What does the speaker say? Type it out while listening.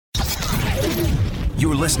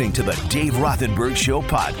You're listening to the Dave Rothenberg Show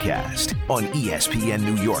podcast on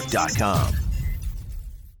ESPNNewYork.com.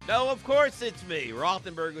 No, of course it's me,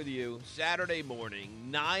 Rothenberg with you, Saturday morning,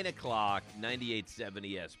 9 o'clock,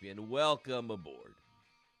 98.7 ESPN. Welcome aboard.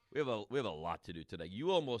 We have a lot to do today. You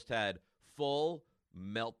almost had full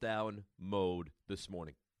meltdown mode this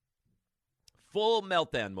morning. Full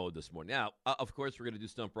meltdown mode this morning. Now, of course, we're going to do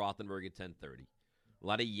Stump Rothenberg at 10:30. A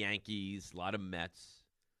lot of Yankees, a lot of Mets,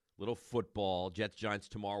 little football. Jets, Giants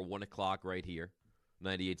tomorrow, 1 o'clock right here,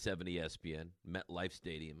 98.7 ESPN, MetLife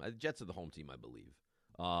Stadium. The Jets are the home team, I believe.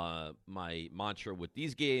 My mantra with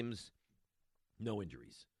these games, no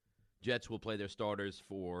injuries. Jets will play their starters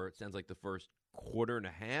for, it sounds like, the first quarter and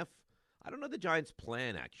a half. I don't know the Giants'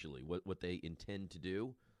 plan, actually, what they intend to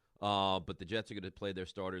do. But the Jets are going to play their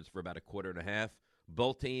starters for about a quarter and a half.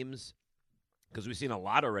 Both teams, because we've seen a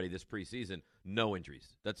lot already this preseason, no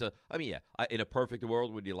injuries. In a perfect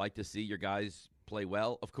world, would you like to see your guys play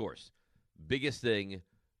well? Of course. Biggest thing,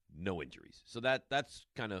 no injuries. So that's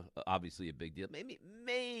kind of obviously a big deal.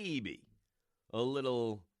 Maybe a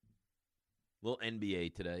little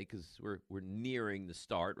NBA today because we're nearing the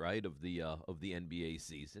start, right, of the NBA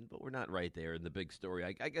season, but we're not right there in the big story.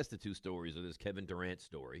 I guess the two stories are this Kevin Durant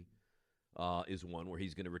story is one where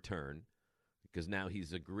he's going to return because now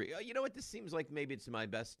he's agreed. You know what? This seems like maybe it's my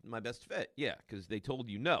best fit. Yeah, because they told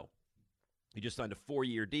you no. He just signed a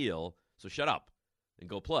 4-year deal, so shut up and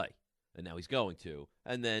go play. And now he's going to.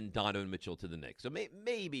 And then Donovan Mitchell to the Knicks. So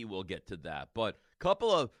maybe we'll get to that. But a couple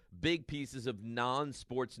of big pieces of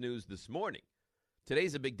non-sports news this morning.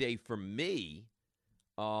 Today's a big day for me.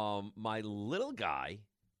 My little guy,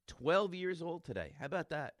 12 years old today. How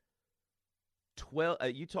about that? 12.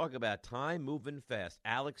 You talk about time moving fast.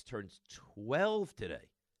 Alex turns 12 today.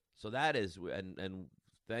 So that is, and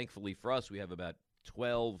thankfully for us, we have about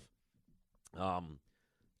 12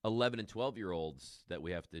 11 and 12-year-olds that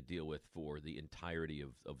we have to deal with for the entirety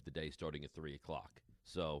of the day starting at 3 o'clock.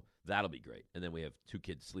 So that'll be great. And then we have 2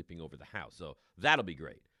 kids sleeping over the house. So that'll be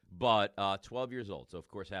great. But 12 years old. So, of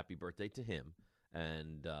course, happy birthday to him.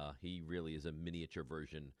 And he really is a miniature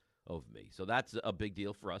version of me. So that's a big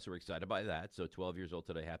deal for us. We're excited by that. So 12 years old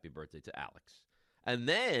today, happy birthday to Alex. And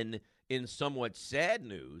then in somewhat sad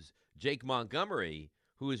news, Jake Montgomery,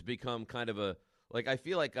 who has become kind of I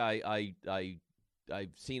feel like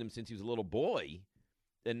I've seen him since he was a little boy,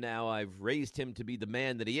 and now I've raised him to be the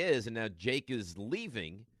man that he is, and now Jake is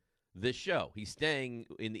leaving this show. He's staying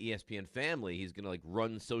in the ESPN family. He's going to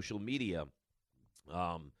run social media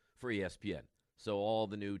for ESPN. So all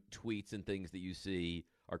the new tweets and things that you see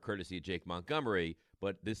are courtesy of Jake Montgomery,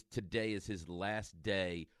 but today is his last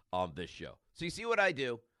day on this show. So you see what I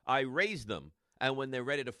do? I raise them, and when they're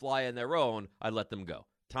ready to fly on their own, I let them go.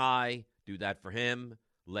 Ty, do that for him.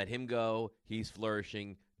 Let him go. He's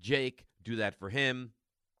flourishing. Jake, do that for him.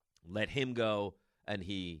 Let him go. And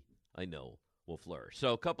he, I know, will flourish.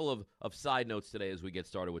 So a couple of side notes today as we get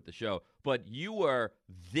started with the show. But you were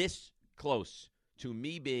this close to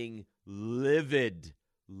me being livid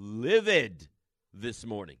this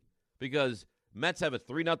morning. Because Mets have a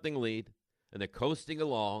 3-0 lead, and they're coasting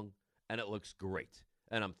along, and it looks great.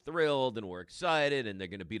 And I'm thrilled, and we're excited, and they're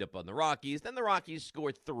going to beat up on the Rockies. Then the Rockies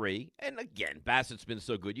scored 3. And again, Bassett's been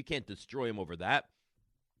so good. You can't destroy him over that.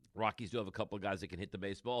 Rockies do have a couple of guys that can hit the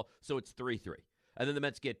baseball, so it's 3-3. And then the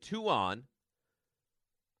Mets get 2 on.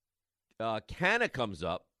 Canna comes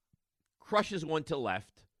up, crushes one to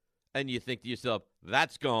left, and you think to yourself,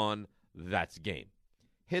 that's gone, that's game.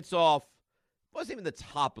 Hits off, wasn't even the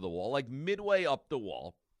top of the wall, like midway up the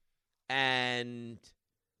wall, and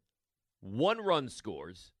 1 run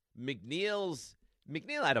scores. McNeil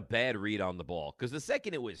had a bad read on the ball because the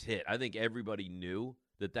second it was hit, I think everybody knew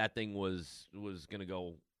that thing was going to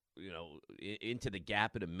go, into the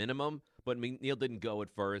gap at a minimum. But McNeil didn't go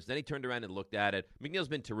at first. Then he turned around and looked at it. McNeil's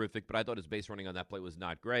been terrific, but I thought his base running on that play was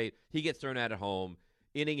not great. He gets thrown out at home.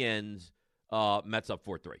 Inning ends. Mets up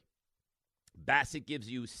 4-3. Bassett gives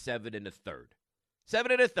you 7 1/3.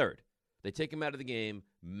 7 1/3. They take him out of the game,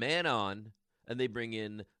 man on, and they bring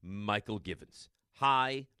in Michael Givens.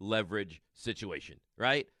 High leverage situation,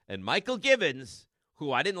 right? And Michael Givens,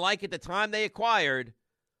 who I didn't like at the time they acquired,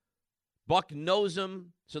 Buck knows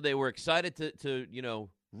him, so they were excited to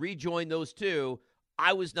rejoin those two.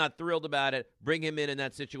 I was not thrilled about it. Bring him in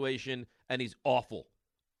that situation, and he's awful.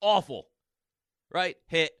 Awful. Right?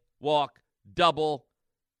 Hit, walk, double.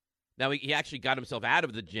 Now, he actually got himself out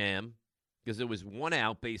of the jam because there was 1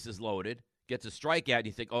 out, bases loaded. Gets a strikeout, and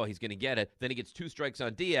you think, oh, he's going to get it. Then he gets 2 strikes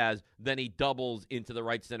on Diaz. Then he doubles into the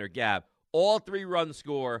right center gap. All 3 runs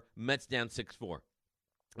score. Mets down 6-4.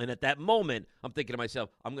 And at that moment, I'm thinking to myself,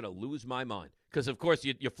 I'm going to lose my mind. Because, of course,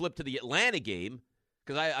 you flip to the Atlanta game,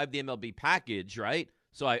 because I have the MLB package, right?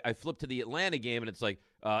 So I flip to the Atlanta game, and it's like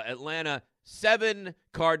Atlanta 7,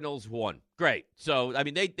 Cardinals 1. Great. So I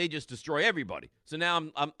mean, they just destroy everybody. So now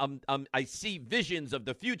I see visions of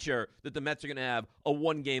the future that the Mets are going to have a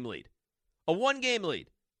 1-game lead,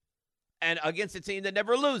 and against a team that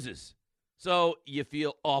never loses. So you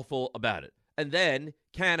feel awful about it. And then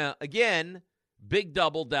Canna again, big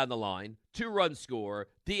double down the line, 2-run score.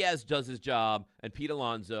 Diaz does his job, and Pete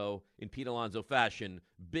Alonso, in Pete Alonso fashion,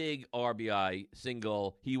 big RBI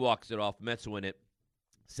single. He walks it off. Mets win it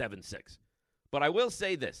 7-6. But I will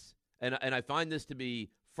say this, and I find this to be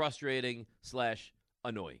frustrating /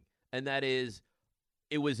 annoying, and that is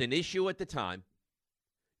it was an issue at the time.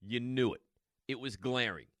 You knew it. It was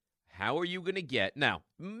glaring. How are you going to get – now,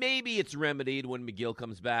 maybe it's remedied when McGill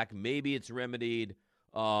comes back. Maybe it's remedied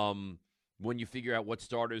when you figure out what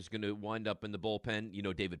starter is going to wind up in the bullpen. You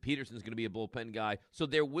know, David Peterson's going to be a bullpen guy. So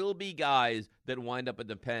there will be guys that wind up in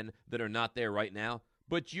the pen that are not there right now.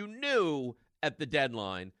 But you knew at the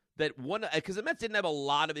deadline that because the Mets didn't have a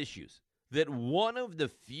lot of issues, that one of the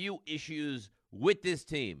few issues with this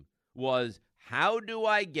team was how do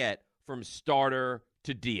I get from starter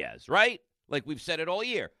to Diaz, right? Like we've said it all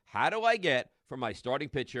year. How do I get from my starting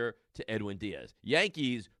pitcher to Edwin Diaz?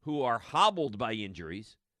 Yankees, who are hobbled by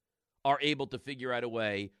injuries, are able to figure out a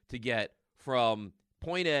way to get from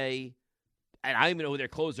point A, and I don't even know who their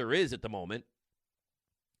closer is at the moment,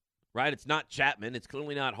 right? It's not Chapman. It's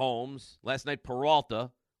clearly not Holmes. Last night,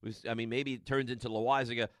 Peralta. Maybe it turns into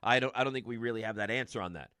Loaizaga. I don't think we really have that answer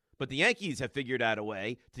on that. But the Yankees have figured out a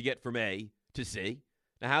way to get from A to C.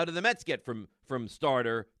 Now, how do the Mets get from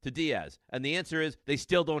starter to Diaz? And the answer is they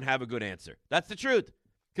still don't have a good answer. That's the truth.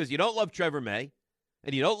 Because you don't love Trevor May,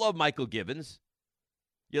 and you don't love Michael Givens.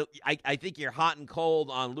 I think you're hot and cold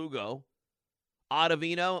on Lugo.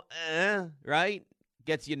 Ottavino, right?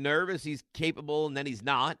 Gets you nervous. He's capable, and then he's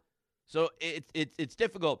not. So it's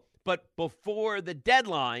difficult. But before the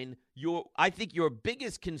deadline, I think your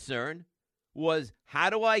biggest concern was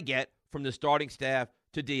how do I get from the starting staff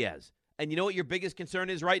to Diaz? And you know what your biggest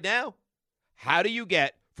concern is right now? How do you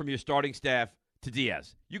get from your starting staff to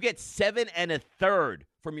Diaz? You get 7 1/3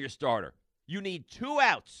 from your starter. You need 2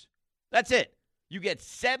 outs. That's it. You get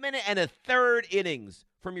 7 1/3 innings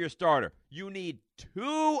from your starter. You need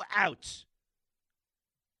 2 outs.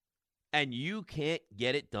 And you can't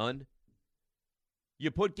get it done.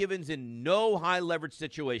 You put Givens in no high-leverage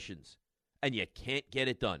situations, and you can't get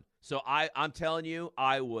it done. So I'm telling you,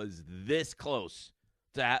 I was this close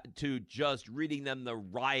to just reading them the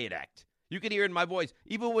riot act. You can hear it in my voice,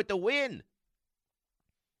 even with the win.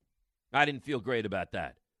 I didn't feel great about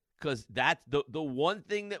that because that's the one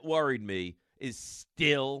thing that worried me is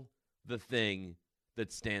still the thing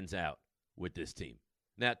that stands out with this team.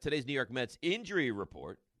 Now, today's New York Mets injury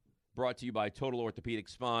report brought to you by Total Orthopedic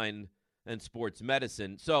Spine and Sports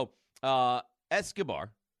Medicine. So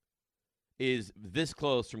Escobar is this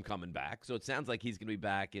close from coming back. So it sounds like he's going to be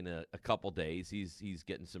back in a couple days. He's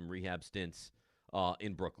getting some rehab stints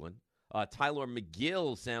in Brooklyn. Tyler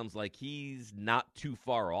McGill sounds like he's not too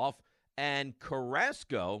far off. And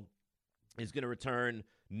Carrasco is going to return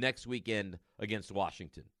next weekend against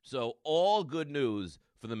Washington. So all good news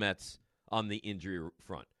for the Mets on the injury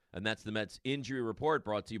front. And that's the Mets injury report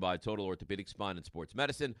brought to you by Total Orthopedic Spine and Sports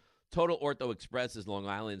Medicine. Total Ortho Express is Long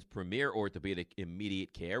Island's premier orthopedic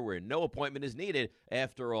immediate care where no appointment is needed.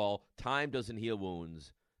 After all, time doesn't heal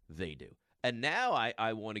wounds. They do. And now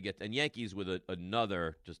I want to get – and Yankees with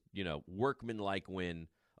another just, workman-like win.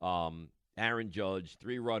 Aaron Judge,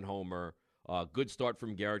 3-run homer, good start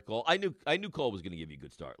from Garrett Cole. I knew Cole was going to give you a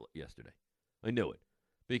good start yesterday. I knew it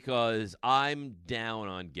because I'm down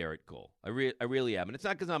on Garrett Cole. I really am. And it's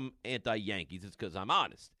not because I'm anti-Yankees. It's because I'm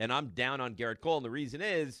honest. And I'm down on Garrett Cole, and the reason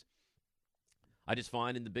is – I just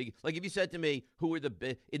find in the big, like if you said to me, who are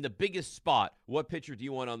in the biggest spot, what pitcher do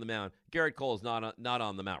you want on the mound? Garrett Cole is not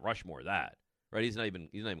on the Mount Rushmore of that, right? He's not even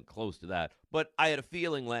close to that. But I had a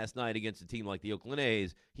feeling last night against a team like the Oakland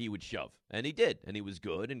A's, he would shove, and he did, and he was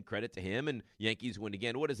good. And credit to him. And Yankees win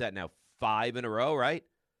again. What is that now? 5 in a row, right?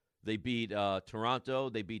 They beat Toronto,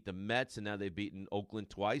 they beat the Mets, and now they've beaten Oakland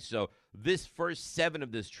twice. So this first 7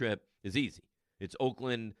 of this trip is easy. It's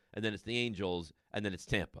Oakland, and then it's the Angels, and then it's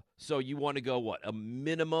Tampa. So you want to go, a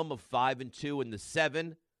minimum of 5-2 in the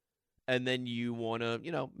 7, and then you want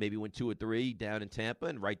to, maybe win 2 or 3 down in Tampa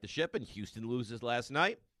and right the ship, and Houston loses last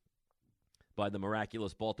night by the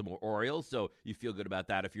miraculous Baltimore Orioles, so you feel good about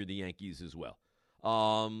that if you're the Yankees as well.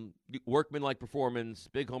 Workman-like performance,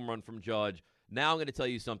 big home run from Judge. Now I'm going to tell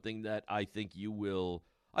you something that I think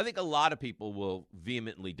a lot of people will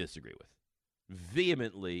vehemently disagree with.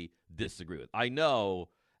 I know,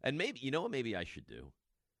 And maybe, you know what maybe I should do?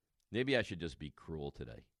 Maybe I should just be cruel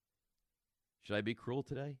today. Should I be cruel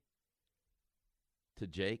today? To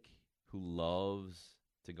Jake, who loves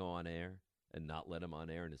to go on air and not let him on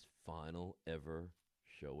air in his final ever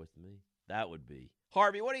show with me? That would be.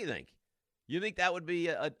 Harvey, what do you think? You think that would be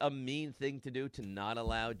a mean thing to do, to not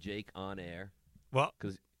allow Jake on air? Well,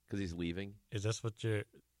 because he's leaving. Is this what you're?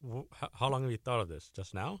 How long have you thought of this?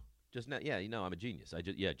 Just now? Just now, yeah. I'm a genius.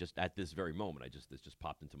 Just at this very moment, this just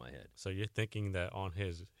popped into my head. So you're thinking that on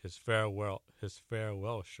his farewell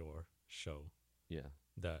show, yeah,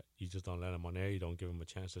 that you just don't let him on air. You don't give him a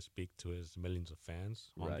chance to speak to his millions of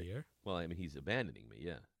fans on the air. Well, I mean, he's abandoning me,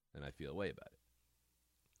 yeah, and I feel a way about it.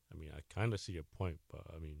 I mean, I kind of see your point, but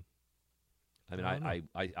I mean,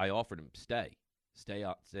 I offered him stay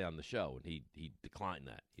on the show, and he declined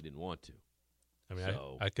that. He didn't want to. I mean,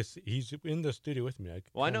 so, I could see he's in the studio with me. I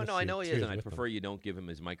know he is, and I prefer you don't give him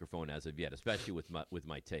his microphone as of yet, especially with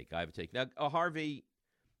my take. I have a take now. Harvey,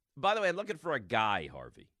 by the way, I'm looking for a guy,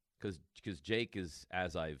 Harvey, because Jake is,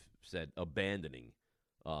 as I've said, abandoning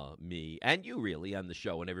me and you really on the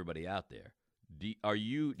show and everybody out there. Do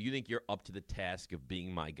you think you're up to the task of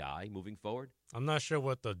being my guy moving forward? I'm not sure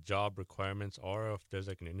what the job requirements are, or if there's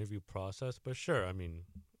like an interview process, but sure. I mean,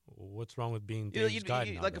 what's wrong with being Dave's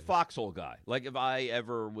guy? Like a foxhole guy. Like if I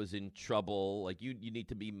ever was in trouble, like you need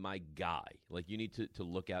to be my guy. Like you need to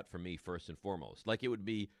look out for me first and foremost. Like it would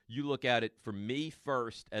be you look at it for me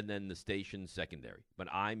first and then the station secondary. But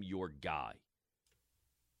I'm your guy.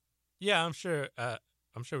 Yeah, I'm sure.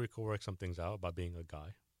 I'm sure we could work some things out about being a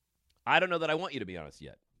guy. I don't know that I want you to be honest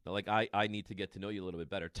yet. Like I need to get to know you a little bit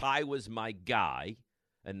better. Ty was my guy,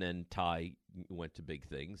 and then Ty went to big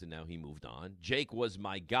things, and now he moved on. Jake was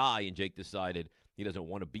my guy, and Jake decided he doesn't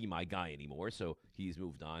want to be my guy anymore, so he's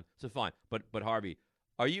moved on. So fine. But Harvey,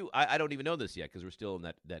 are you? I don't even know this yet because we're still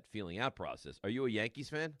in that feeling out process. Are you a Yankees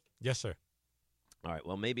fan? Yes, sir. All right.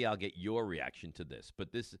 Well, maybe I'll get your reaction to this,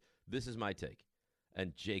 but this is my take.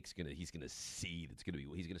 And Jake's he's gonna seethe.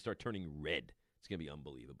 He's gonna start turning red. It's gonna be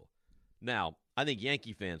unbelievable. Now, I think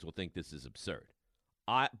Yankee fans will think this is absurd.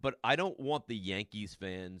 But I don't want the Yankees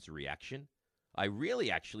fans' reaction. I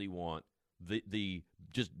really actually want the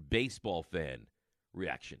just baseball fan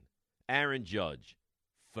reaction. Aaron Judge,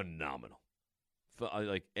 phenomenal.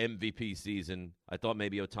 Like MVP season. I thought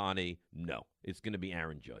maybe Ohtani. No, it's going to be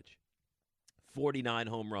Aaron Judge. 49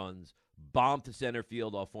 home runs, bombed to center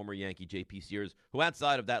field off former Yankee J.P. Sears, who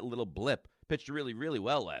outside of that little blip pitched really, really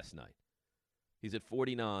well last night. He's at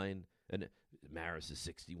 49. And Maris is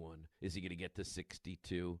 61. Is he going to get to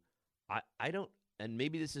 62? I don't, and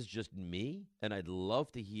maybe this is just me, and I'd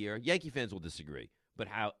love to hear, Yankee fans will disagree, but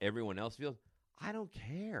how everyone else feels, I don't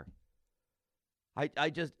care. I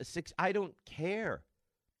don't care.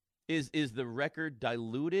 Is the record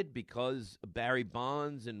diluted because Barry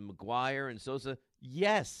Bonds and McGuire and Sosa?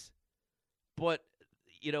 Yes. But,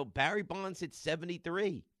 Barry Bonds hit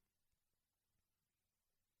 73.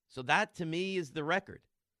 So that, to me, is the record.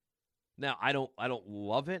 Now, I don't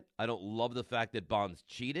love it. I don't love the fact that Bonds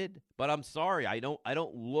cheated, but I'm sorry. I don't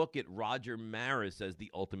look at Roger Maris as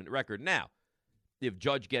the ultimate record. Now, if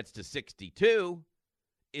Judge gets to 62,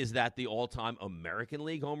 is that the all-time American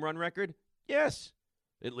League home run record? Yes.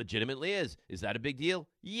 It legitimately is. Is that a big deal?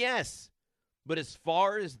 Yes. But as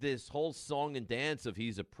far as this whole song and dance of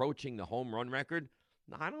he's approaching the home run record,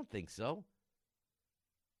 no, I don't think so.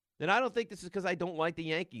 And I don't think this is because I don't like the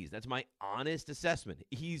Yankees. That's my honest assessment.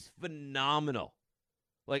 He's phenomenal.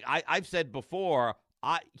 Like I've said before,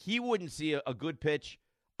 he wouldn't see a good pitch.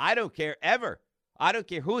 I don't care ever. I don't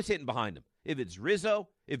care who's hitting behind him. If it's Rizzo,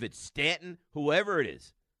 if it's Stanton, whoever it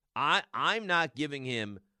is, I'm not giving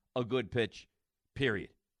him a good pitch,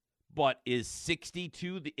 period. But is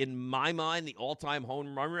 62, in my mind, the all-time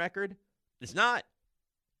home run record? It's not.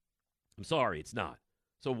 I'm sorry, it's not.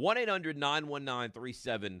 So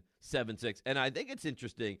 1-800-919-3776. And I think it's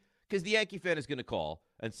interesting because the Yankee fan is going to call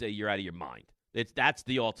and say you're out of your mind. That's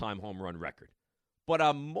the all-time home run record. But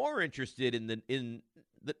I'm more interested in the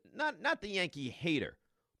not the Yankee hater,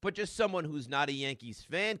 but just someone who's not a Yankees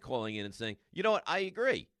fan calling in and saying, you know what, I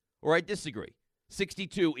agree or I disagree.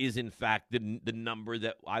 62 is, in fact, the number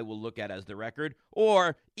that I will look at as the record.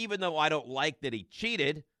 Or, even though I don't like that he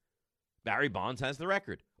cheated, Barry Bonds has the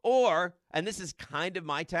record. Or, and this is kind of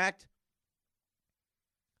my tact,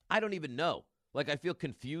 I don't even know. Like, I feel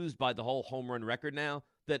confused by the whole home run record now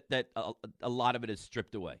that a lot of it is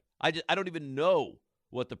stripped away. I don't even know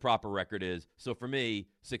what the proper record is. So, for me,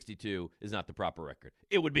 62 is not the proper record.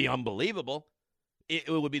 It would be unbelievable. It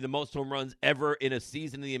would be the most home runs ever in a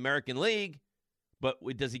season in the American League. But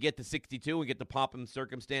does he get to 62 and get the pop and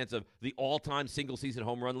circumstance of the all-time single-season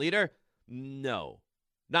home run leader? No.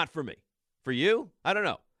 Not for me. For you, I don't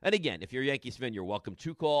know. And again, if you're a Yankees fan, you're welcome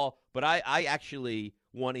to call. But I actually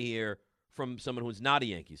want to hear from someone who's not a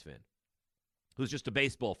Yankees fan, who's just a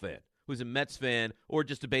baseball fan, who's a Mets fan, or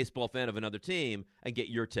just a baseball fan of another team, and get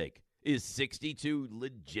your take. Is 62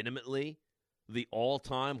 legitimately the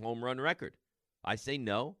all-time home run record? I say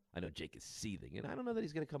no. I know Jake is seething, and I don't know that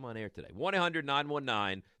he's going to come on air today.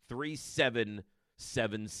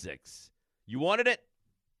 1-800-919-3776. You wanted it?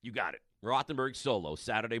 You got it. Rothenberg Solo,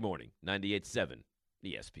 Saturday morning, 98.7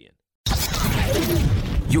 ESPN.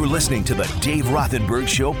 You're listening to the Dave Rothenberg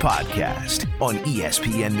Show podcast on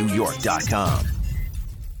ESPNNewYork.com.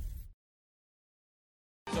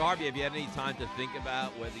 So, Harvey, have you had any time to think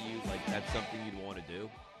about whether that's something you'd want to do?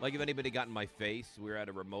 Like, if anybody got in my face, we were at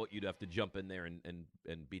a remote, you'd have to jump in there and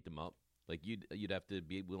beat them up. Like, you'd have to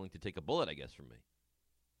be willing to take a bullet, I guess, from me.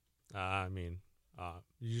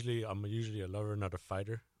 Usually I'm usually a lover, not a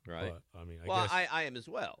fighter. Right. But, I guess I am as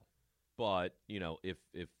well. But, if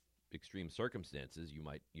extreme circumstances, you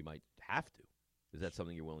might have to. Is that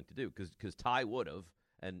something you're willing to do? Because Ty would have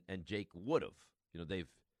and Jake would have. They're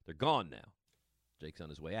gone now. Jake's on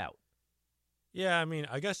his way out. Yeah,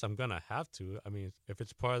 I guess I'm gonna have to. If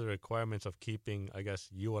it's part of the requirements of keeping, I guess,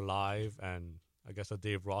 you alive, and I guess a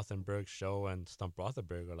Dave Rothenberg show and Stump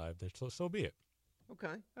Rothenberg alive, then so be it.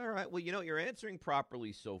 Okay. All right. Well, you're answering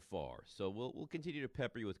properly so far. So we'll continue to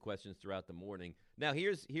pepper you with questions throughout the morning. Now,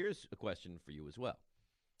 here's a question for you as well.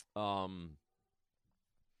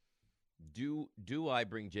 Do I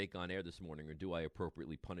bring Jake on air this morning, or do I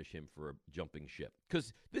appropriately punish him for jumping ship?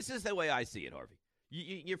 Because this is the way I see it, Harvey.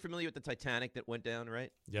 You're familiar with the Titanic that went down,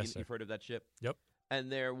 right? Yes, sir. You've heard of that ship? Yep. And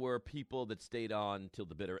there were people that stayed on till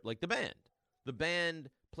the bitter, like the band. The band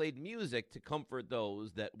played music to comfort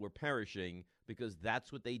those that were perishing because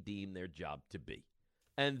that's what they deemed their job to be.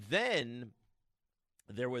 And then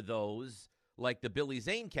there were those, like the Billy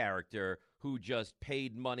Zane character, who just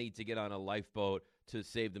paid money to get on a lifeboat to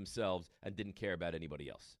save themselves and didn't care about anybody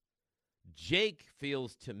else. Jake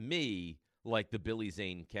feels to me like the Billy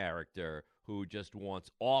Zane character who just wants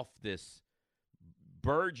off this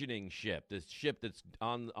burgeoning ship, this ship that's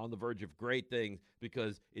on the verge of great things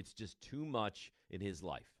because it's just too much in his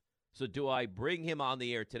life. So do I bring him on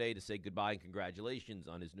the air today to say goodbye and congratulations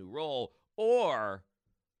on his new role, or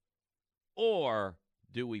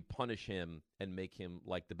do we punish him and make him,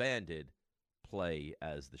 like the band did, play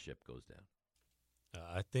as the ship goes down?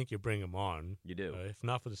 I think you bring him on. You do. If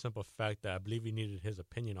not for the simple fact that I believe you needed his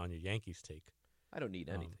opinion on your Yankees take. I don't need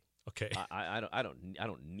anything. Okay. I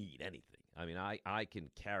don't need anything. I can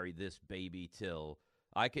carry this baby till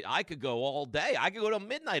I could go all day. I could go till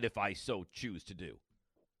midnight if I so choose to do.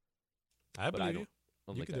 I believe you. I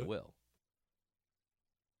don't think I will.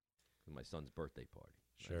 My son's birthday party.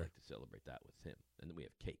 Sure. I'd like to celebrate that with him. And then we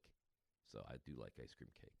have cake. So I do like ice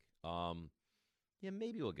cream cake. Yeah,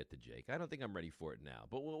 maybe we'll get to Jake. I don't think I'm ready for it now.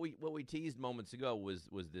 But what we teased moments ago was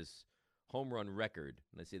this home run record,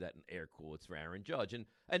 and I say that in air quotes for Aaron Judge. And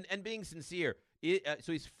being sincere,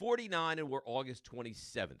 so he's 49, and we're August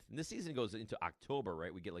 27th. And this season goes into October,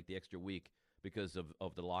 right? We get like the extra week because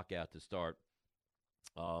of the lockout to start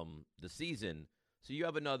the season. So you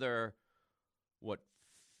have another,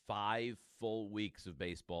 5 full weeks of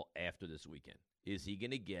baseball after this weekend. Is he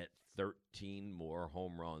going to get 13 more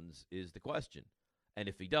home runs is the question. And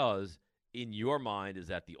if he does, in your mind, is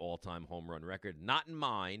that the all-time home run record? Not in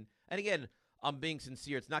mine. And again, I'm being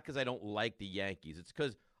sincere. It's not because I don't like the Yankees. It's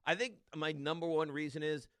because I think my number one reason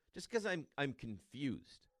is just because I'm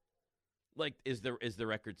confused. Like, is the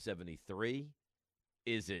record 73?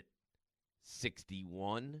 Is it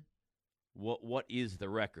 61? What is the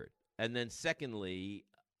record? And then secondly,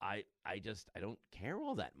 I don't care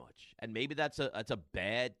all that much. And maybe that's a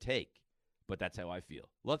bad take, but that's how I feel.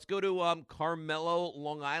 Let's go to Carmelo,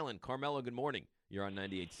 Long Island. Carmelo, good morning. You're on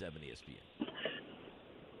 98.7 ESPN.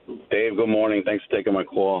 Dave, good morning. Thanks for taking my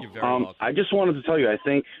call. You're very welcome. I just wanted to tell you, I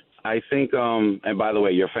think, and by the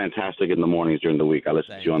way, you're fantastic in the mornings during the week. I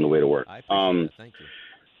listen to you on the way to work. I appreciate that. Thank you.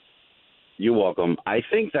 You're welcome. I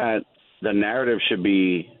think that the narrative should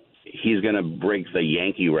be he's going to break the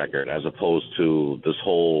Yankee record as opposed to this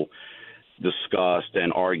whole discussed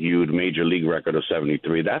and argued major league record of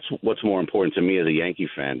 73. That's what's more important to me as a Yankee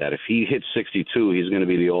fan, that if he hits 62, he's going to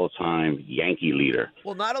be the all-time Yankee leader.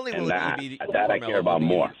 Well, not only will he be I care about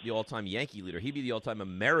more. The all-time Yankee leader, he'd be the all-time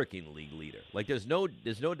American League leader. Like, there's no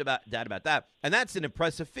doubt about that. And that's an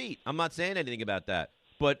impressive feat. I'm not saying anything about that.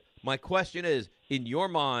 But my question is, in your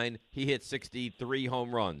mind, he hit 63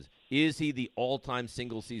 home runs. Is he the all-time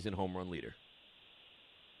single-season home run leader?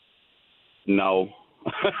 No.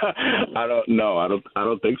 I don't know. I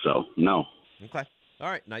don't think so. No. Okay. All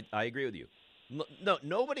right. I agree with you. No,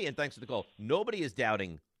 nobody, and thanks for the call, nobody is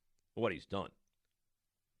doubting what he's done.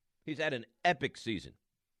 He's had an epic season.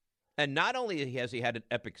 And not only has he had an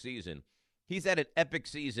epic season, he's had an epic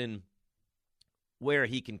season where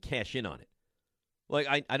he can cash in on it. Like,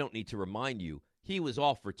 I don't need to remind you, he was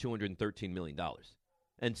off for $213 million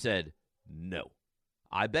and said, no,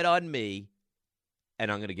 I bet on me, and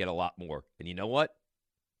I'm going to get a lot more. And you know what?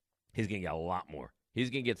 He's going to get a lot more. He's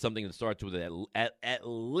going to get something that starts with at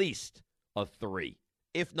least a 3,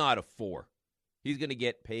 if not a 4. He's going to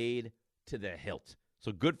get paid to the hilt.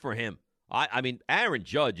 So good for him. I mean, Aaron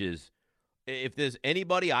Judge is, if there's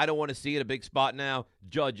anybody I don't want to see in a big spot now,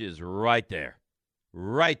 Judge is right there.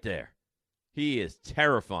 Right there. He is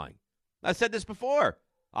terrifying. I said this before.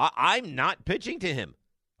 I'm not pitching to him.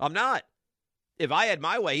 I'm not. If I had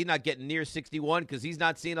my way, he's not getting near 61 because he's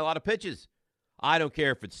not seeing a lot of pitches. I don't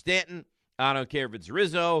care if it's Stanton. I don't care if it's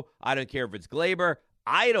Rizzo. I don't care if it's Glaber.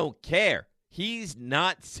 I don't care. He's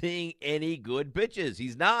not seeing any good pitches.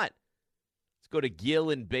 He's not. Let's go to Gil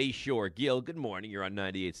in Bayshore. Gil, good morning. You're on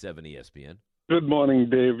 98.7 ESPN. Good morning,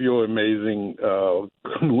 Dave. You're amazing.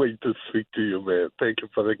 Couldn't wait to speak to you, man. Thank you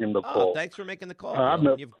for taking the call. Thanks for making the call.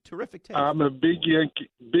 You have terrific taste. I'm a big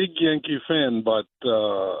Yankee fan, but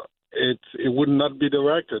it would not be the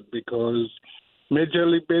record because Major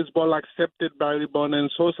League Baseball accepted Barry Bonds and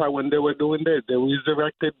Sosa when they were doing that. They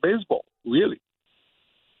resurrected baseball, really.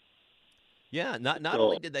 Yeah, not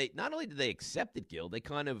only did they accept it, Gil, they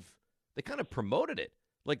kind of promoted it.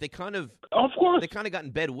 Like of course, they kind of got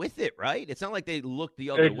in bed with it, right? It's not like they looked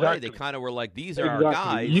the other way. They kind of were like, "These are our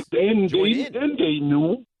guys." And they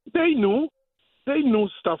knew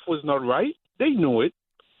stuff was not right. They knew it.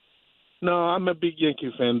 No, I'm a big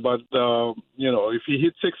Yankee fan, but if he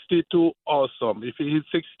hit 62, awesome. If he hit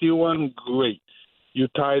 61, great. You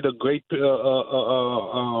tied a great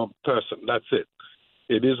person. That's it.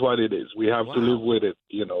 It is what it is. We have to live with it.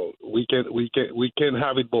 We can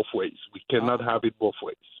have it both ways. We cannot have it both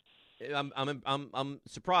ways. I'm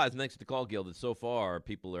surprised. Thanks to the call, Gil, that so far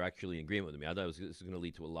people are actually in agreement with me. I thought this was going to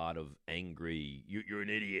lead to a lot of angry. You're an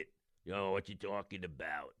idiot. What you talking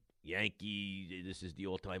about? Yankee. This is the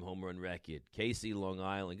all-time home run record. Casey, Long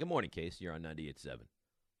Island. Good morning, Casey. You're on 98.7.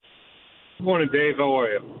 Good morning, Dave. How are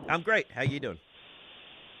you? I'm great. How you doing?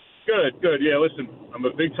 Good. Yeah, listen, I'm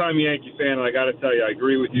a big-time Yankee fan, and I got to tell you, I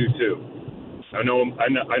agree with you, too. I know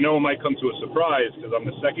it might come to a surprise because I'm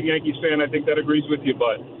the second Yankees fan I think that agrees with you,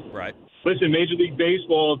 but right. Listen, Major League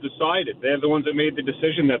Baseball decided. They're the ones that made the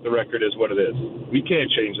decision that the record is what it is. We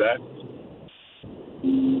can't change that.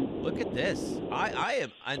 Look at this. I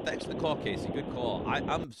am, and thanks for the call, Casey. Good call.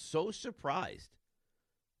 I'm so surprised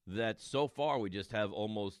that so far we just have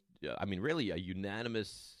almost, really a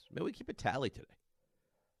unanimous, maybe we keep a tally today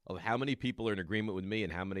of how many people are in agreement with me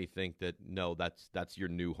and how many think that, no, that's your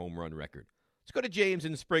new home run record. Let's go to James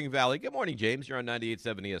in Spring Valley. Good morning, James. You're on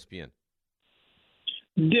 98.7 ESPN.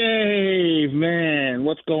 Dave, man,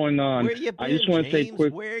 what's going on? Where you been, I just want to say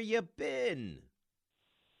quick. Where you been?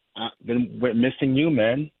 I've been missing you,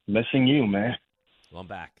 man. Well, I'm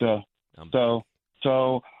back. So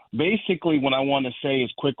basically what I want to say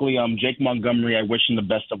is quickly, Jake Montgomery, I wish him the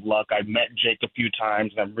best of luck. I've met Jake a few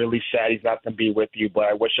times, and I'm really sad he's not going to be with you, but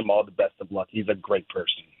I wish him all the best of luck. He's a great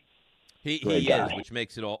person. He is, which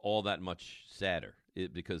makes it all that much sadder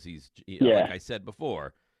because like I said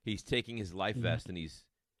before, he's taking his life vest and he's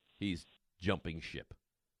jumping ship.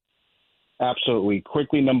 Absolutely.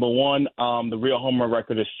 Quickly, number one, the real home run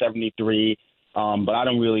record is 73, but I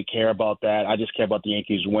don't really care about that. I just care about the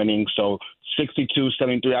Yankees winning. So 62,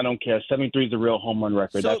 73, I don't care. 73 is the real home run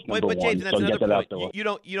record. That's number one. James, that's so another point. You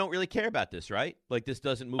don't really care about this, right? Like this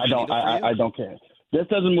doesn't move the needle for you? I don't care. This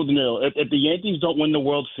doesn't move the needle. If the Yankees don't win the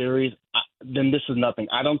World Series, then this is nothing.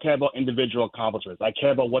 I don't care about individual accomplishments. I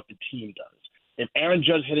care about what the team does. If Aaron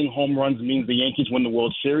Judge hitting home runs means the Yankees win the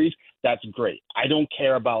World Series, that's great. I don't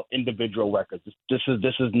care about individual records. This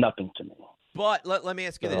is nothing to me. But let me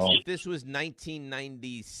ask you this. If this was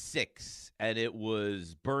 1996 and it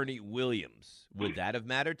was Bernie Williams, would that have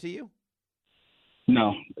mattered to you?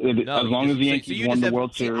 No. As long as the Yankees won the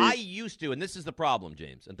World Series. I used to, and this is the problem,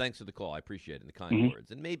 James, and thanks for the call. I appreciate it and the kind words.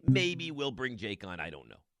 And maybe we'll bring Jake on. I don't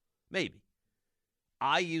know. Maybe.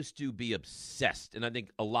 I used to be obsessed, and I think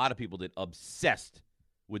a lot of people did, obsessed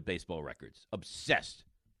with baseball records. Obsessed.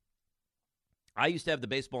 I used to have the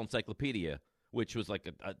Baseball Encyclopedia, which was like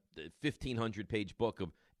a 1,500-page book of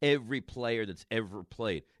every player that's ever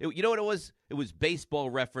played. You know what it was? It was Baseball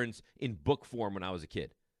Reference in book form when I was a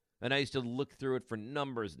kid. And I used to look through it for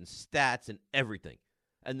numbers and stats and everything.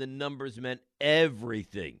 And the numbers meant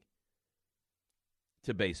everything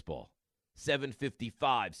to baseball.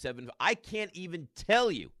 755, I can't even tell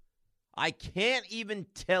you I can't even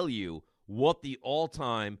tell you what the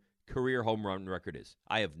all-time career home run record is.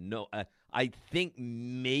 I have no I think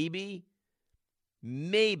maybe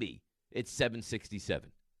it's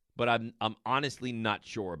 767. But I'm honestly not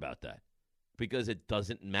sure about that because it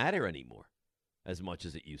doesn't matter anymore as much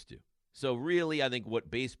as it used to. So really, I think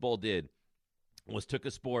what baseball did was took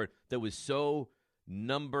a sport that was so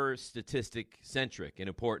number statistic centric and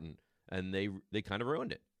important, and they kind of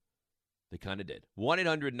ruined it. They kind of did.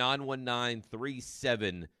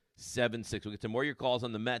 1-800-919-3776. We'll get to more of your calls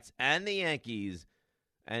on the Mets and the Yankees.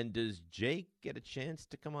 And does Jake get a chance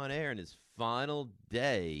to come on air in his final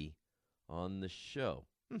day on the show?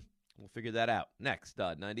 We'll figure that out next.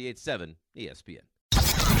 98.7 ESPN.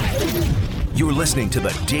 You're listening to the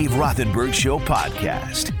Dave Rothenberg Show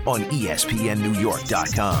podcast on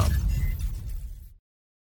ESPNNewYork.com.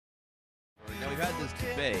 Now, we've had this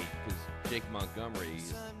debate because Jake Montgomery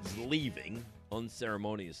is leaving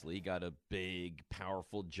unceremoniously. He got a big,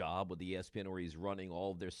 powerful job with ESPN where he's running all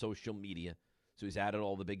of their social media. So he's added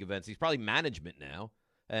all the big events. He's probably management now.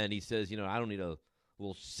 And he says, I don't need a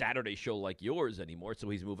little Saturday show like yours anymore, so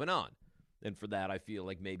he's moving on. And for that, I feel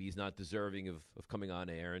like maybe he's not deserving of coming on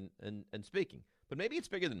air and speaking. But maybe it's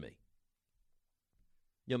bigger than me.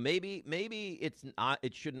 Maybe it's not.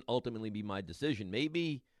 It shouldn't ultimately be my decision.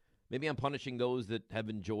 Maybe I'm punishing those that have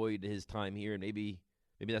enjoyed his time here, and maybe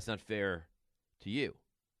that's not fair to you.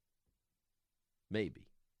 Maybe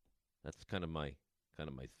that's kind of my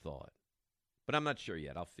thought. But I'm not sure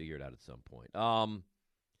yet. I'll figure it out at some point.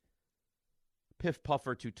 Piff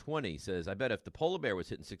Puffer 220 says, I bet if the polar bear was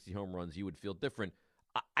hitting 60 home runs, you would feel different.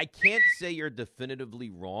 I can't say you're definitively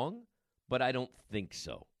wrong, but I don't think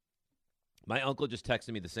so. My uncle just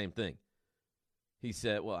texted me the same thing. He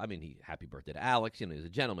said, happy birthday to Alex. He's a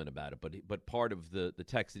gentleman about it. But part of the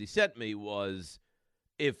text that he sent me was,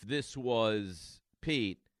 if this was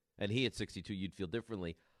Pete and he hit 62, you'd feel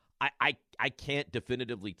differently. I can't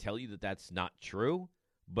definitively tell you that that's not true,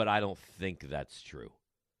 but I don't think that's true.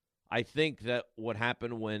 I think that what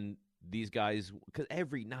happened when these guys, because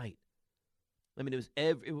every night,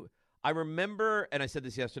 I remember, and I said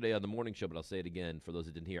this yesterday on the morning show, but I'll say it again for those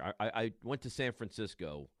that didn't hear. I went to San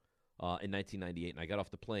Francisco in 1998, and I got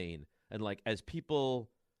off the plane, and as people,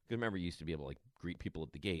 because remember, you used to be able to greet people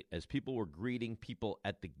at the gate. As people were greeting people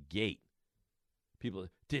at the gate, people,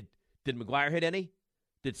 did McGuire hit any?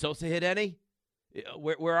 Did Sosa hit any?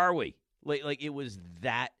 Where are we? It was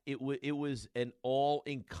that. It was an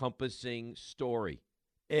all-encompassing story.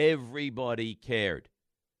 Everybody cared.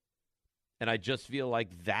 And I just feel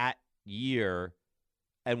like that year,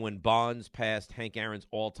 and when Bonds passed Hank Aaron's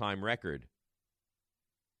all-time record,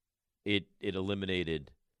 it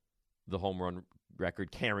eliminated the home run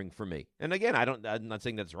record caring for me. And again, I'm not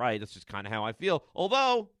saying that's right. That's just kind of how I feel.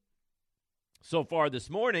 Although, so far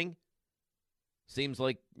this morning, seems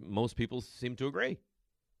like most people seem to agree.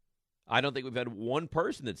 I don't think we've had one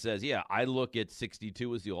person that says, yeah, I look at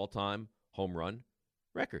 62 as the all-time home run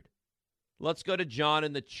record. Let's go to John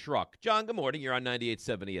in the truck. John, good morning. You're on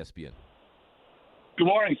 98.7 ESPN. Good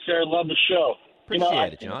morning, sir. Love the show.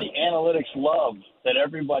 Appreciate it, John. The analytics love that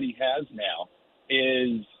everybody has now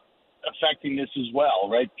is affecting this as well,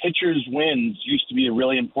 right? Pitchers' wins used to be a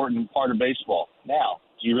really important part of baseball. Now,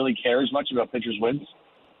 do you really care as much about pitchers' wins?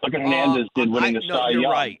 Look at Hernandez winning the Cy Young.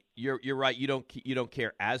 You're right. You're right. You don't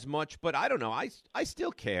care as much, but I don't know. I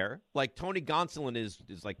still care. Like Tony Gonsolin is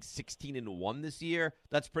 16-1 this year.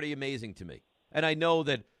 That's pretty amazing to me. And I know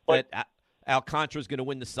that Alcantara is going to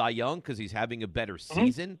win the Cy Young because he's having a better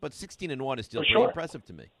season. But 16-1 is still pretty impressive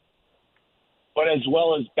to me. But as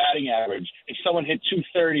well as batting average, if someone hit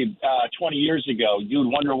 230 20 years ago, you would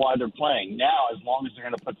wonder why they're playing. Now, as long as they're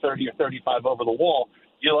going to put 30 or 35 over the wall,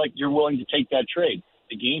 you're willing to take that trade.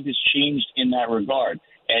 The game has changed in that regard.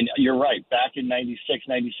 And you're right. Back in 96,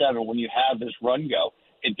 97, when you have this run go,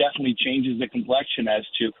 it definitely changes the complexion as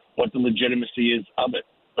to what the legitimacy is of it.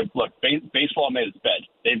 But look, baseball made its bed.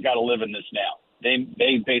 They've got to live in this now. They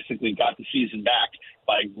basically got the season back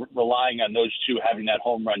by relying on those two having that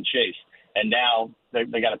home run chase. And now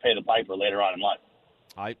they got to pay the piper later on in life.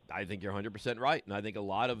 I think you're 100% right. And I think a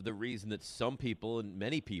lot of the reason that some people and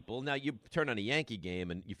many people, now you turn on a Yankee game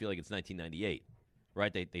and you feel like it's 1998.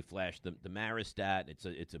 Right, they flashed the Maris stat.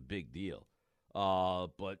 It's a big deal,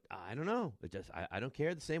 but I don't know. I don't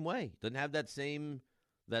care the same way. It doesn't have that same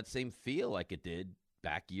feel like it did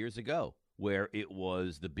back years ago, where it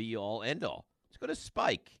was the be all end all. Let's go to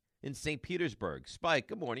Spike in St. Petersburg. Spike,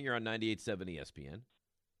 good morning. You're on 98.7 ESPN.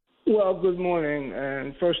 Well, good morning,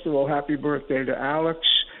 and first of all, happy birthday to Alex.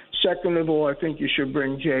 Second of all, I think you should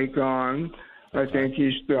bring Jake on. I think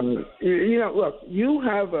he's done. Look, you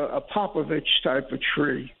have a Popovich type of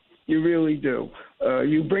tree. You really do.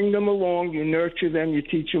 You bring them along, you nurture them, you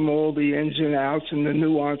teach them all the ins and outs and the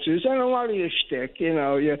nuances, and a lot of your shtick.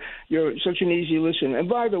 You're such an easy listen. And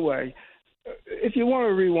by the way, if you want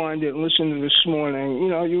to rewind it and listen to this morning,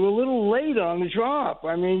 you were a little late on the drop.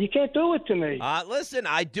 I mean, you can't do it to me. Listen,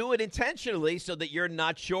 I do it intentionally so that you're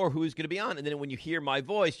not sure who's going to be on. And then when you hear my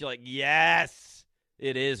voice, you're like, yes,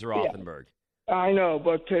 it is Rothenberg. Yeah, I know,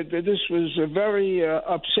 but this was very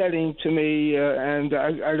upsetting to me, and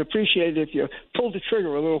I'd appreciate it if you pulled the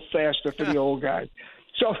trigger a little faster for the old guy.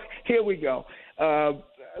 So here we go. I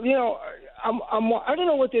don't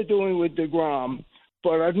know what they're doing with DeGrom,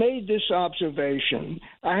 but I've made this observation.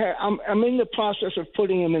 I'm in the process of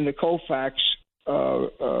putting him in the Koufax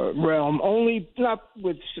realm, only not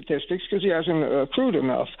with statistics because he hasn't accrued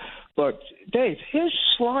enough. But, Dave, his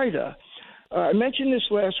slider, I mentioned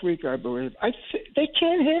this last week, I believe. They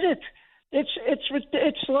can't hit it.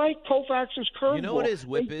 It's like Koufax's curveball. You know what his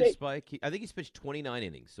whip is, Spike? I think he's pitched 29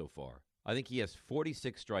 innings so far. I think he has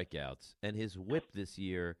 46 strikeouts, and his whip this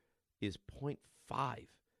year is .5.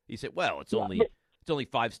 You say, well, it's only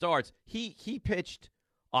 5 starts. He pitched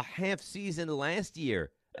a half season last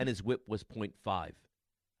year, and his whip was .5. I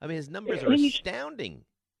mean, his numbers are astounding.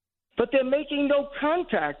 But they're making no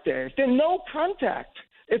contact there. There's no contact.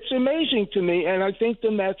 It's amazing to me, and I think the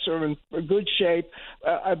Mets are in good shape.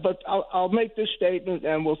 But I'll make this statement,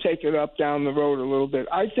 and we'll take it up down the road a little bit.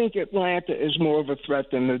 I think Atlanta is more of a threat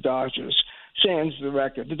than the Dodgers. Sans the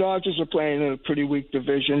record. The Dodgers are playing in a pretty weak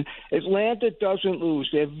division. Atlanta doesn't lose.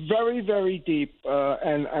 They're very, very deep,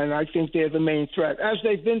 and I think they're the main threat, as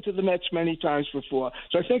they've been to the Mets many times before.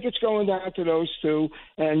 So I think it's going down to those two,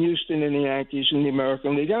 and Houston and the Yankees in the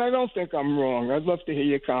American League. And I don't think I'm wrong. I'd love to hear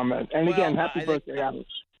your comment. And again, happy birthday, Alex.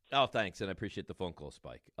 Oh, thanks, and I appreciate the phone call,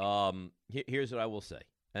 Spike. Here's what I will say,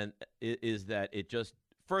 and is that it just,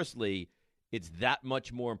 firstly, it's that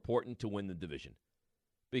much more important to win the division.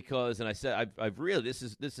 Because, and I said, I've really, this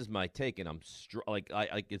is my take, and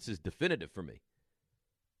this is definitive for me.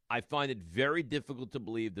 I find it very difficult to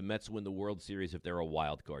believe the Mets win the World Series if they're a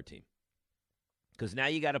wild card team. Because now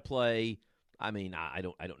you got to play. I mean, I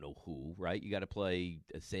don't know who, right? You got to play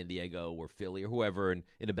San Diego or Philly or whoever in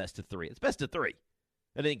a best of 3. It's best of 3.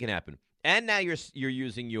 Anything can happen. And now you're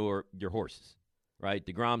using your horses, right?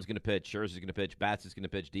 DeGrom's going to pitch, Scherzer's going to pitch, Batts is going to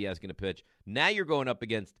pitch, Diaz is going to pitch. Now you're going up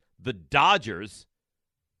against the Dodgers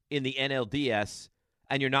in the NLDS,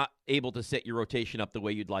 and you're not able to set your rotation up the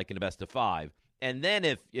way you'd like in a best of 5. And then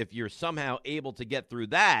if you're somehow able to get through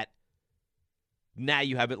that, now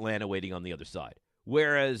you have Atlanta waiting on the other side.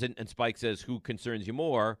 Whereas, and Spike says, who concerns you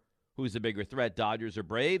more? Who's the bigger threat, Dodgers or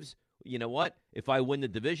Braves? You know what? If I win the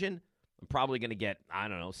division, I'm probably going to get,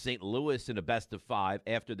 St. Louis in a best of 5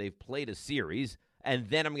 after they've played a series, and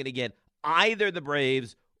then I'm going to get either the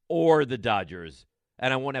Braves or the Dodgers,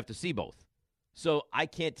 and I won't have to see both. So I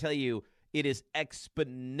can't tell you it is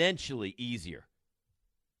exponentially easier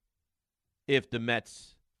if the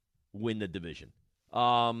Mets win the division.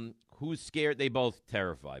 Who's scared? They both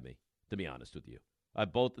terrify me, to be honest with you.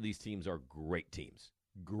 Both of these teams are great teams.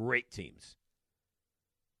 Great teams.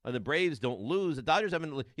 And the Braves don't lose. The Dodgers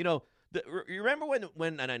haven't, you remember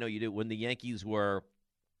when, and I know you do, when the Yankees were,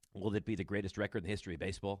 will it be the greatest record in the history of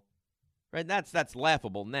baseball? Right? That's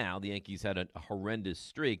laughable now. The Yankees had a horrendous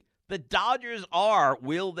streak. The Dodgers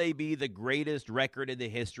will they be the greatest record in the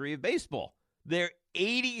history of baseball? They're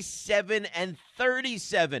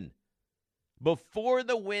 87-37. Before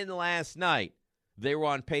the win last night, they were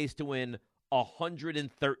on pace to win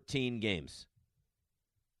 113 games.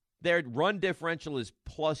 Their run differential is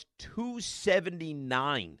plus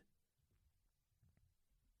 279.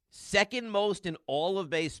 Second most in all of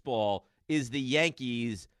baseball is the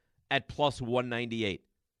Yankees at plus 198.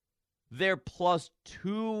 They're plus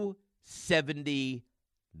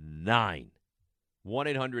 279.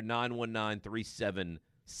 1-800-919-3776.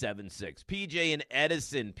 PJ in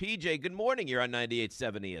Edison. PJ, good morning. You're on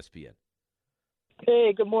 98.7 ESPN.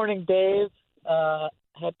 Hey, good morning, Dave.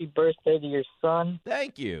 Happy birthday to your son.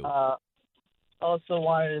 Thank you. Also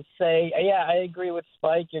wanted to say, I agree with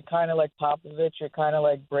Spike. You're kind of like Popovich. You're kind of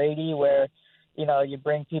like Brady where, you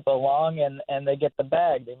bring people along and they get the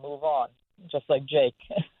bag. They move on, just like Jake.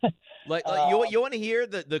 You want to hear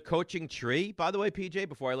the coaching tree, by the way, PJ,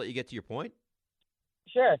 before I let you get to your point?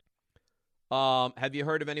 Sure. Have you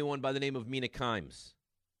heard of anyone by the name of Mina Kimes?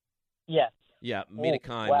 Yes. Yeah, Mina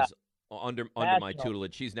Kimes is under my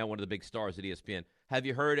tutelage. She's now one of the big stars at ESPN. Have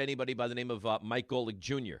you heard anybody by the name of Mike Golick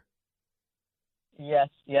Jr.? Yes,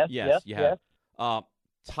 you have.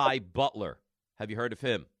 Ty Butler. Have you heard of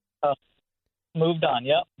him? Moved on,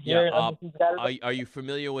 yep. Yeah. Are you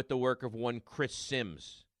familiar with the work of one Chris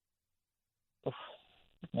Sims?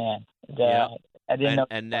 Man, Yeah. I didn't know.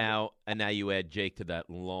 And now you add Jake to that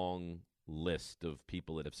long list of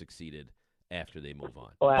people that have succeeded after they move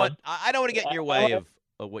on. Wow. But I don't want to get in your way of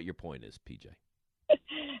what your point is, PJ.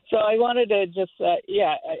 So I wanted to just,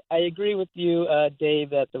 I agree with you, Dave,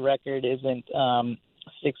 that the record isn't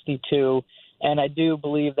 62, and I do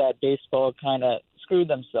believe that baseball kind of screwed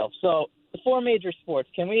themselves. So the four major sports,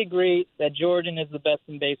 can we agree that Jordan is the best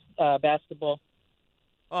in basketball?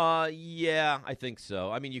 Yeah, I think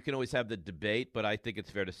so. I mean, you can always have the debate, but I think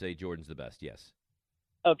it's fair to say Jordan's the best, yes.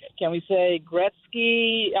 Okay, can we say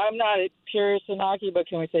Gretzky? I'm not a purist in hockey, but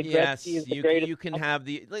can we say Gretzky is the greatest? You can have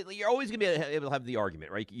you're always going to be able to have the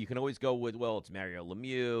argument, right? You can always go with, well, it's Mario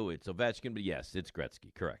Lemieux, it's Ovechkin, but yes, it's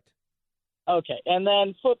Gretzky, correct. Okay, and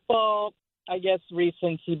then football, I guess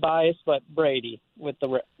recency bias, but Brady with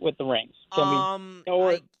the rings. I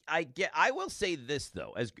will say this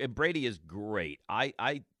though, as Brady is great.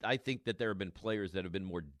 I think that there have been players that have been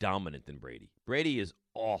more dominant than Brady. Brady is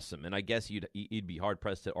awesome, and I guess you'd be hard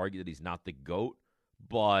pressed to argue that he's not the GOAT.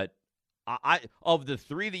 But I of the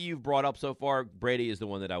three that you've brought up so far, Brady is the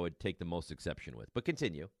one that I would take the most exception with. But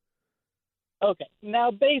continue. Okay,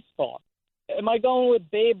 now baseball. Am I going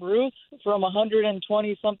with Babe Ruth from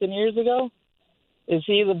 120-something years ago? Is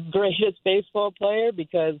he the greatest baseball player?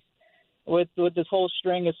 Because with this whole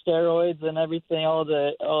string of steroids and everything, all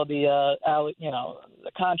the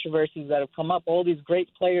controversies that have come up, all these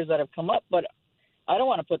great players that have come up, but I don't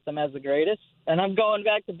want to put them as the greatest. And I'm going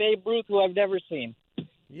back to Babe Ruth, who I've never seen.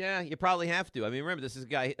 Yeah, you probably have to. I mean, remember, this is a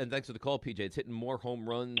guy, and thanks for the call, PJ, it's hitting more home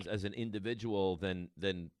runs as an individual than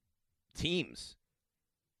teams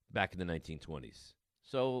back in the 1920s.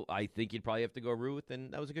 So I think you'd probably have to go Ruth,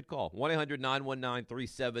 and that was a good call.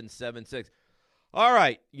 1-800-919-3776. All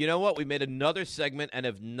right, you know what? We made another segment and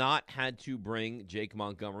have not had to bring Jake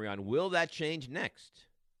Montgomery on. Will that change next?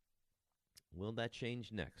 Will that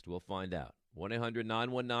change next? We'll find out.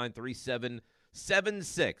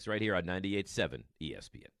 1-800-919-3776 right here on 98.7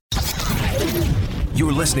 ESPN.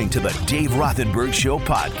 You're listening to the Dave Rothenberg Show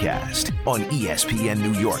podcast on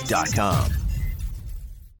ESPNNewYork.com.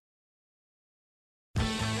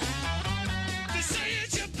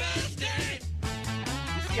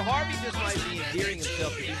 Harvey just might be endearing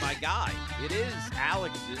himself to be my guy. It is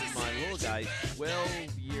Alex's, my little guy's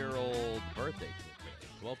 12-year-old birthday.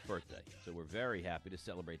 12th birthday. So we're very happy to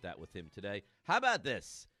celebrate that with him today. How about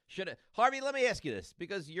this? Harvey, let me ask you this,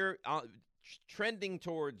 because you're trending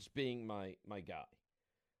towards being my guy.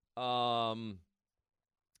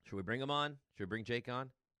 Should we bring him on? Should we bring Jake on?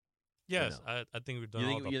 Yes, no? I think we've done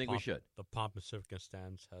you think we should? The pomp and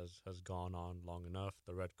circumstance has gone on long enough.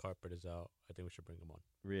 The red carpet is out. I think we should bring him on.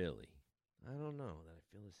 Really? I don't know that I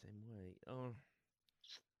feel the same way. Oh,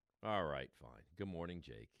 all right, fine. Good morning,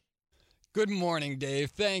 Jake. Good morning,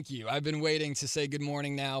 Dave. Thank you. I've been waiting to say good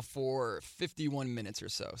morning now for 51 minutes or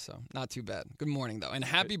so not too bad. Good morning, though. And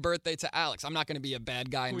happy birthday to Alex. I'm not going to be a bad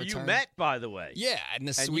guy in return. You met, by the way. Yeah, and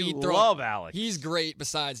the sweet you love Alex. He's great,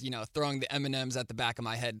 besides, throwing the M&Ms at the back of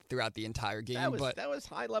my head throughout the entire game. That was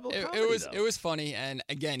high-level comedy, it was funny, and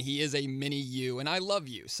again, he is a mini you, and I love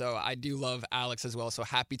you, so I do love Alex as well. So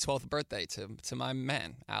happy 12th birthday to my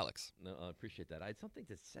man, Alex. No, I appreciate that. I had something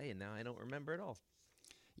to say, and now I don't remember it all.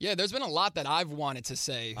 Yeah, there's been a lot that I've wanted to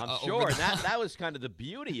say. I'm sure. That was kind of the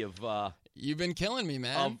beauty of you've been killing me,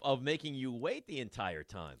 man. Of making you wait the entire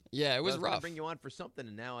time. Yeah, it was rough. I was bring you on for something,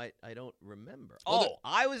 and now I don't remember.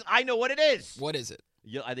 I know what it is. What is it?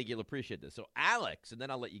 I think you'll appreciate this. So Alex, and then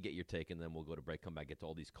I'll let you get your take, and then we'll go to break, come back, get to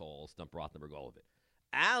all these calls, Stump Rothenberg, all of it.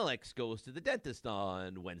 Alex goes to the dentist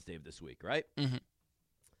on Wednesday of this week, right? Mm-hmm.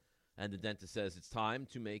 And the dentist says it's time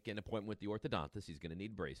to make an appointment with the orthodontist. He's going to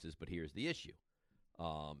need braces, but here's the issue.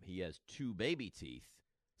 He has 2 baby teeth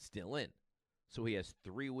still in. So he has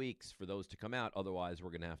 3 weeks for those to come out. Otherwise, we're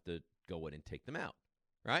going to have to go in and take them out,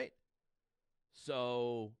 right?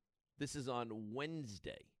 So this is on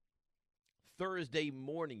Wednesday. Thursday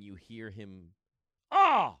morning, you hear him,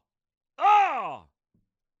 comes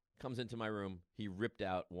into my room. He ripped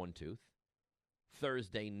out 1 tooth.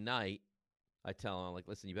 Thursday night, I tell him, I'm like,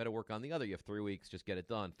 listen, you better work on the other. You have 3 weeks. Just get it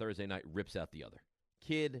done. Thursday night, rips out the other.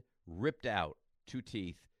 Kid ripped out 2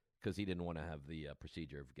 teeth because he didn't want to have the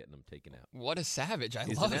procedure of getting them taken out. What a savage. I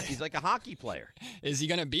love it. He's like a hockey player. Is he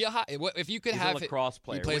going to be if you could he's have a lacrosse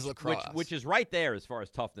player. He plays lacrosse. Which is right there as far as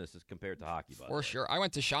toughness is compared to hockey. For sure. I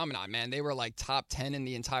went to Chaminade, man. They were like top 10 in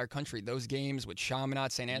the entire country. Those games with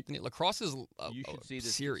Chaminade, St. Anthony. Lacrosse is you should see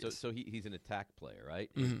this. Serious. So he's an attack player, right?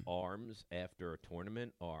 Mm-hmm. His arms after a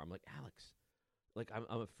tournament I'm like, Alex, like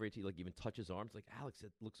I'm afraid to even touch his arms. Like, Alex,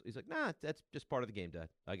 it looks. He's like, nah, that's just part of the game, Dad.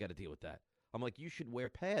 I got to deal with that. I'm like, you should wear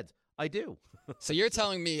pads. I do. So you're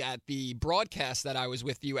telling me at the broadcast that I was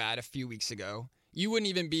with you at a few weeks ago, you wouldn't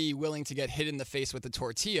even be willing to get hit in the face with a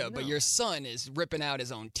tortilla, but your son is ripping out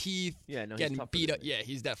his own teeth, getting beat up. Yeah,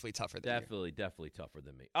 he's definitely tougher than you. Definitely tougher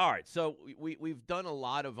than me. All right, so we've done a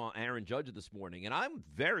lot of Aaron Judge this morning, and I'm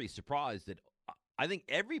very surprised that I think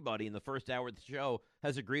everybody in the first hour of the show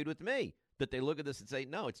has agreed with me that they look at this and say,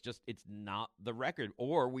 no, it's not the record,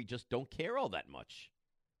 or we just don't care all that much.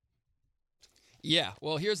 Yeah,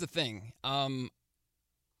 well, here's the thing. I'm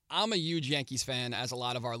a huge Yankees fan, as a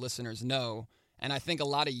lot of our listeners know, and I think a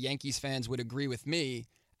lot of Yankees fans would agree with me.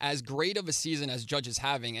 As great of a season as Judge is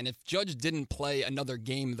having, and if Judge didn't play another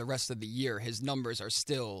game the rest of the year, his numbers are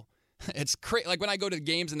still – it's crazy. Like when I go to the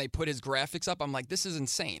games and they put his graphics up, I'm like, this is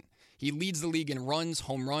insane. He leads the league in runs,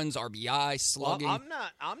 home runs, RBI, slugging. Well,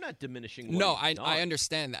 I'm not diminishing. No, I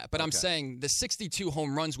understand that, but I'm saying the 62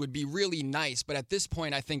 home runs would be really nice. But at this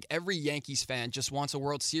point, I think every Yankees fan just wants a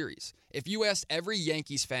World Series. If you asked every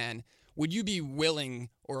Yankees fan, would you be willing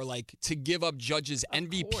or like to give up Judge's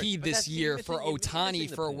MVP this year for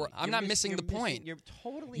Ohtani for a World? I'm not missing the point. You're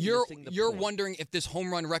totally missing the point. You're wondering if this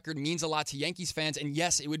home run record means a lot to Yankees fans, and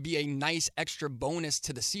yes, it would be a nice extra bonus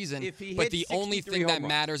to the season. But the only thing that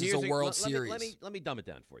matters is a World Series. Let me dumb it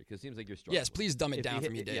down for you because it seems like you're struggling. Yes, please dumb it down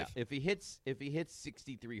for me, Dave. Yeah, if he hits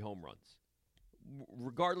 63 home runs,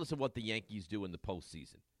 regardless of what the Yankees do in the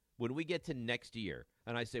postseason, when we get to next year,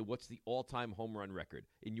 and I say, what's the all-time home run record?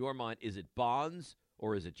 In your mind, is it Bonds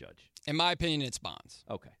or is it Judge? In my opinion, it's Bonds.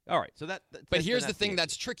 Okay. All right. So But here's the thing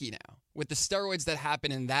that's tricky now. With the steroids that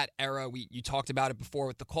happened in that era, you talked about it before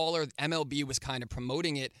with the caller, MLB was kind of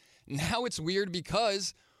promoting it. Now it's weird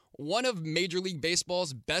because one of Major League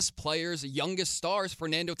Baseball's best players, youngest stars,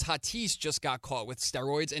 Fernando Tatis, just got caught with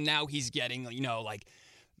steroids, and now he's getting,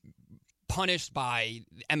 punished by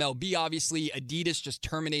MLB, obviously. Adidas just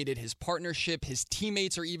terminated his partnership. His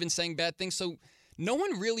teammates are even saying bad things. So no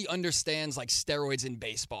one really understands steroids in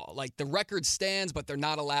baseball. The record stands, but they're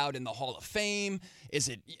not allowed in the Hall of Fame. Is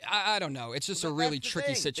it? I don't know. It's just a really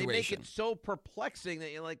tricky situation. They make it so perplexing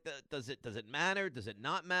that you're like, does it matter? Does it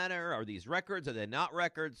not matter? Are these records? Are they not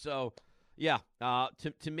records? So yeah,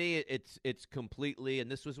 to me, it's completely, and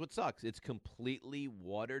this was what sucks. It's completely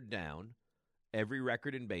watered down. Every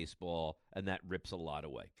record in baseball, and that rips a lot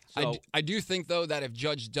away. So, I do think, though, that if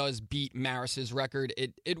Judge does beat Maris's record,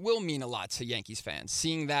 it will mean a lot to Yankees fans.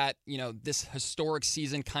 Seeing that, this historic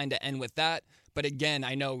season kind of end with that. But again,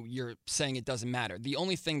 I know you're saying it doesn't matter. The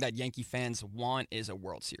only thing that Yankee fans want is a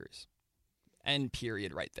World Series. End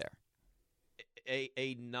period right there.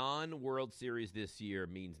 A non-World Series this year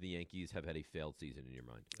means the Yankees have had a failed season in your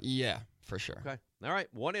mind. Yeah, for sure. Okay. All right.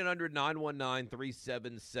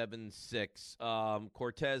 1-800-919-3776.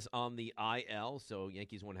 Cortez on the IL, so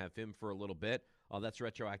Yankees won't have him for a little bit. That's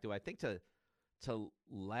retroactive, I think, to the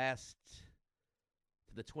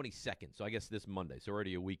 22nd. So I guess this Monday. So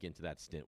already a week into that stint.